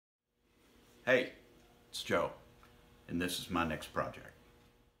Hey, it's Joe, and this is my next project.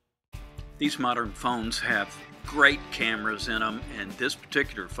 These modern phones have great cameras in them, and this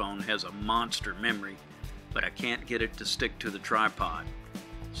particular phone has a monster memory, but I can't get it to stick to the tripod.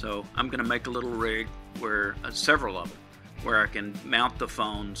 So I'm going to make a little rig where, several of them, where I can mount the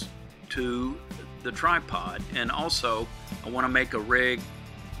phones to the tripod, and also I want to make a rig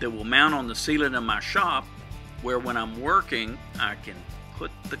that will mount on the ceiling of my shop where when I'm working I can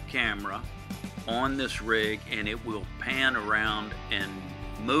put the camera on this rig and it will pan around and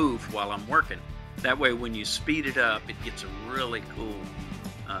move while I'm working. That way when you speed it up it gets a really cool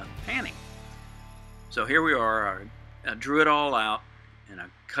panning. So here we are. I drew it all out and I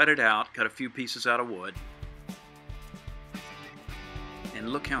cut it out, cut a few pieces out of wood.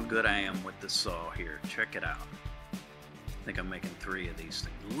 And look how good I am with the saw here. Check it out. I think I'm making 3 of these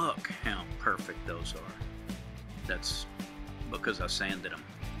things. Look how perfect those are. That's because I sanded them.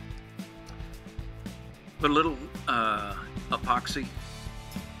 Put a little epoxy,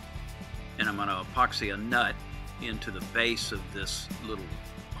 and I'm going to epoxy a nut into the base of this little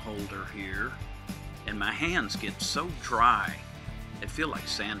holder here. And my hands get so dry, they feel like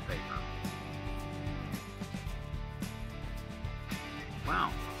sandpaper. Wow,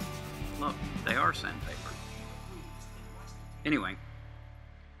 look, they are sandpaper. Anyway,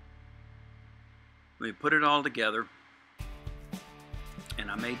 we put it all together, and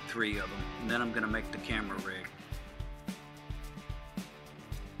I made 3 of them, and then I'm going to make the camera rig.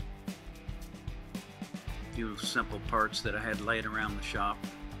 A few simple parts that I had laid around the shop.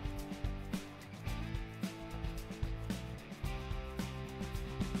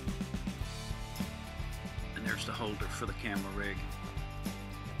 And there's the holder for the camera rig.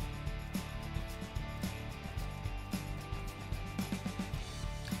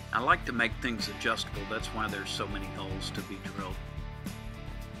 I like to make things adjustable, that's why there's so many holes to be drilled.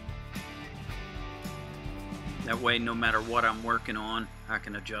 That way, no matter what I'm working on, I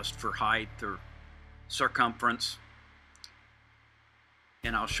can adjust for height or circumference.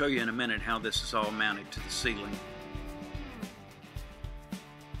 And I'll show you in a minute how this is all mounted to the ceiling.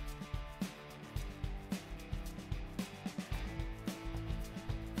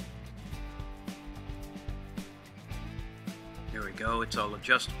 There we go, it's all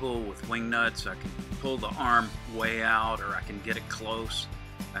adjustable with wing nuts. I can pull the arm way out, or I can get it close.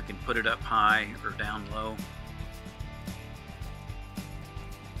 I can put it up high or down low.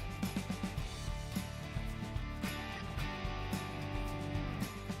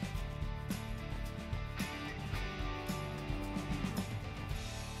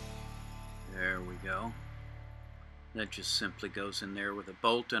 There we go. That just simply goes in there with a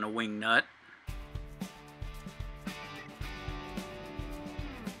bolt and a wing nut.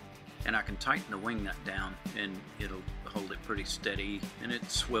 And I can tighten the wing nut down and it'll hold it pretty steady, and it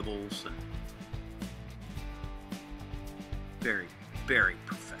swivels, and very, very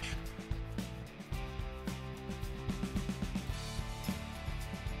professional.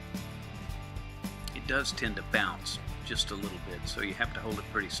 It does tend to bounce just a little bit, so you have to hold it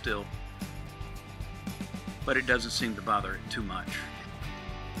pretty still, but it doesn't seem to bother it too much.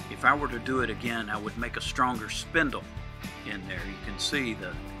 If I were to do it again, I would make a stronger spindle in there. You can see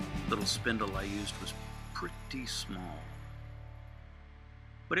the little spindle I used was pretty small,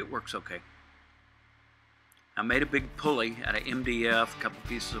 but it works okay. I made a big pulley out of MDF, a couple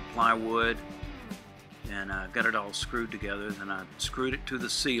pieces of plywood, and I got it all screwed together. Then I screwed it to the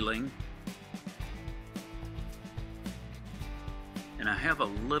ceiling, and I have a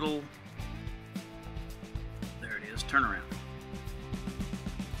little, there it is, turn around.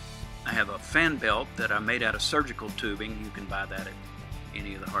 I have a fan belt that I made out of surgical tubing. You can buy that at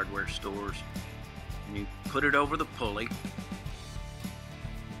any of the hardware stores. And you put it over the pulley.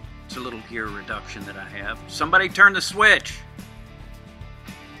 It's a little gear reduction that I have. Somebody turn the switch!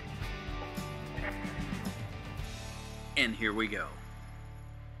 And here we go.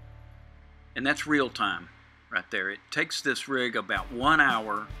 And that's real time right there. It takes this rig about 1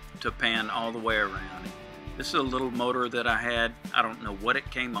 hour to pan all the way around. This is a little motor that I had. I don't know what it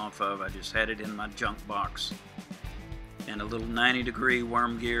came off of. I just had it in my junk box. And a little 90-degree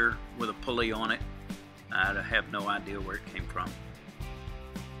worm gear with a pulley on it. I have no idea where it came from.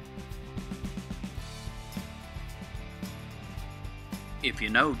 If you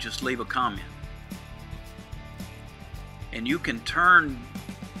know, just leave a comment. And you can turn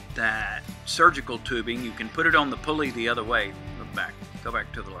that surgical tubing, you can put it on the pulley the other way. Look back. Go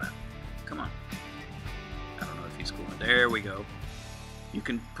back to the left. Come on. I don't know if he's going. There we go. You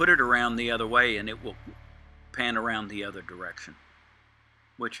can put it around the other way and it will pan around the other direction,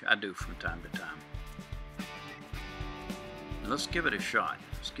 which I do from time to time. let's give it a shot.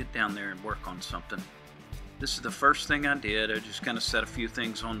 Let's get down there and work on something. This is the first thing I did. I just kind of set a few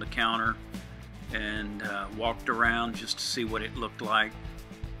things on the counter and walked around just to see what it looked like.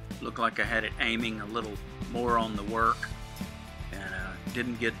 Looked like I had it aiming a little more on the work, and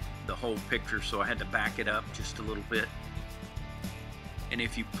didn't get the whole picture, so I had to back it up just a little bit. And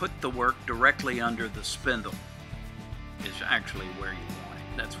if you put the work directly under the spindle, is actually where you want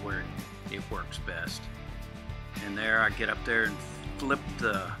it. That's where it works best. And there I get up there and flip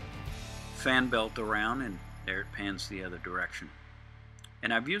the fan belt around, and there it pans the other direction.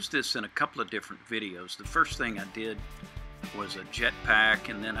 And I've used this in a couple of different videos. The first thing I did was a jetpack,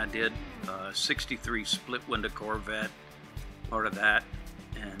 and then I did a 63 split window Corvette, part of that,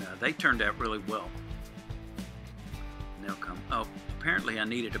 and they turned out really well. And they'll come. Oh, apparently I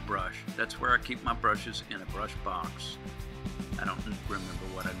needed a brush. That's where I keep my brushes, in a brush box. I don't remember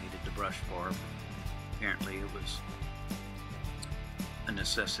what I needed the brush for, but apparently it was a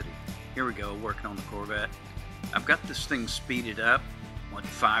necessity. Here we go, working on the Corvette. I've got this thing speeded up, what,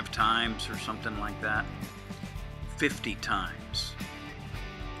 5 times or something like that. 50 times.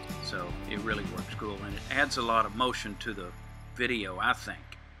 So it really works cool, and it adds a lot of motion to the video, I think,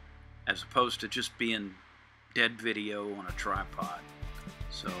 as opposed to just being dead video on a tripod.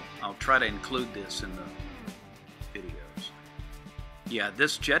 So I'll try to include this in the videos. Yeah,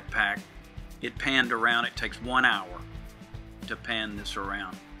 this jetpack, it panned around. It takes 1 hour to pan this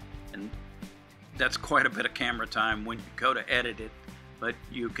around, and that's quite a bit of camera time when you go to edit it, but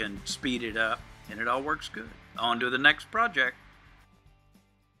you can speed it up and it all works good. On to the next project.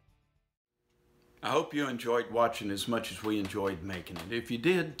 I hope you enjoyed watching as much as we enjoyed making it. If you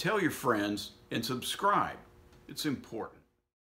did, tell your friends and subscribe. It's important.